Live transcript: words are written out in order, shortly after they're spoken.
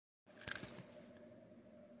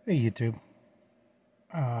Hey YouTube,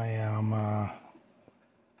 I am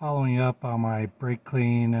following up on my brake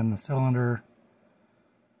clean and the cylinder,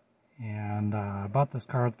 and I bought this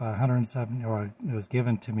car with about 170, or it was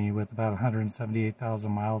given to me with about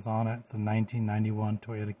 178,000 miles on it. It's a 1991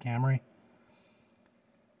 Toyota Camry,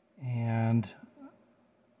 and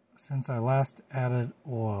since I last added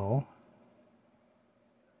oil,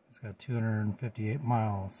 it's got 258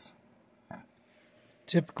 miles.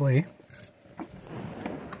 Typically,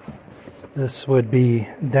 this would be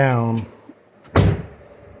down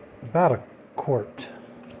about a quart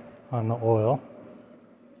on the oil,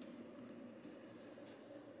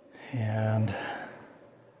 and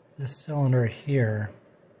this cylinder here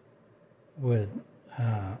would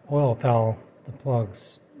oil foul the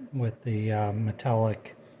plugs with the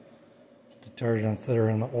metallic detergents that are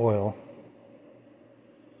in the oil.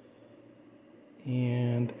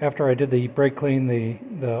 And after I did the brake clean,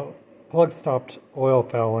 the plug stopped oil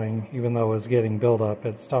fouling, even though it was getting buildup.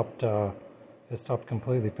 It stopped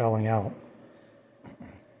completely fouling out.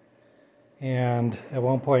 And at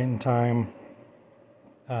one point in time,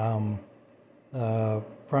 the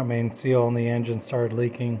front main seal on the engine started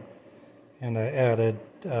leaking, and I added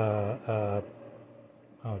a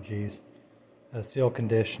seal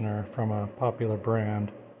conditioner from a popular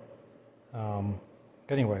brand.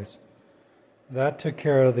 Anyways, that took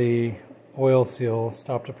care of the oil seal,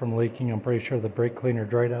 stopped it from leaking. I'm pretty sure the brake cleaner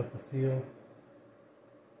dried out the seal,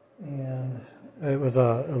 and it was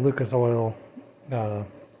a Lucas Oil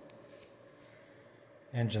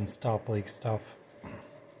engine stop leak stuff.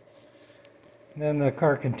 And then the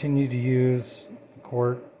car continued to use a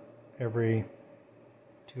quart every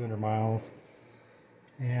 200 miles,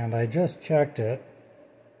 and I just checked it,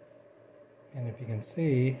 and if you can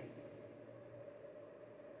see,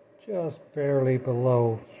 just barely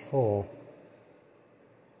below full.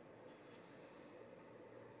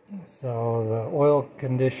 So the oil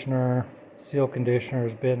conditioner, seal conditioner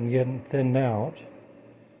has been getting thinned out,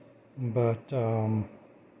 but I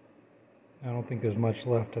don't think there's much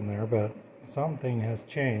left in there, but something has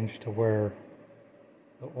changed to where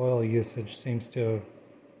the oil usage seems to have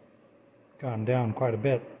gone down quite a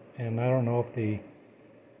bit, and I don't know if the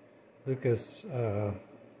Lucas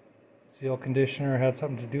seal conditioner had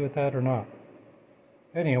something to do with that or not.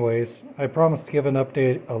 Anyways, I promised to give an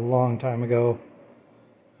update a long time ago.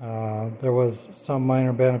 There was some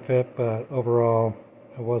minor benefit, but overall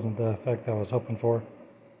it wasn't the effect I was hoping for.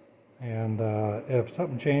 And if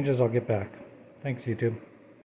something changes, I'll get back. Thanks, YouTube.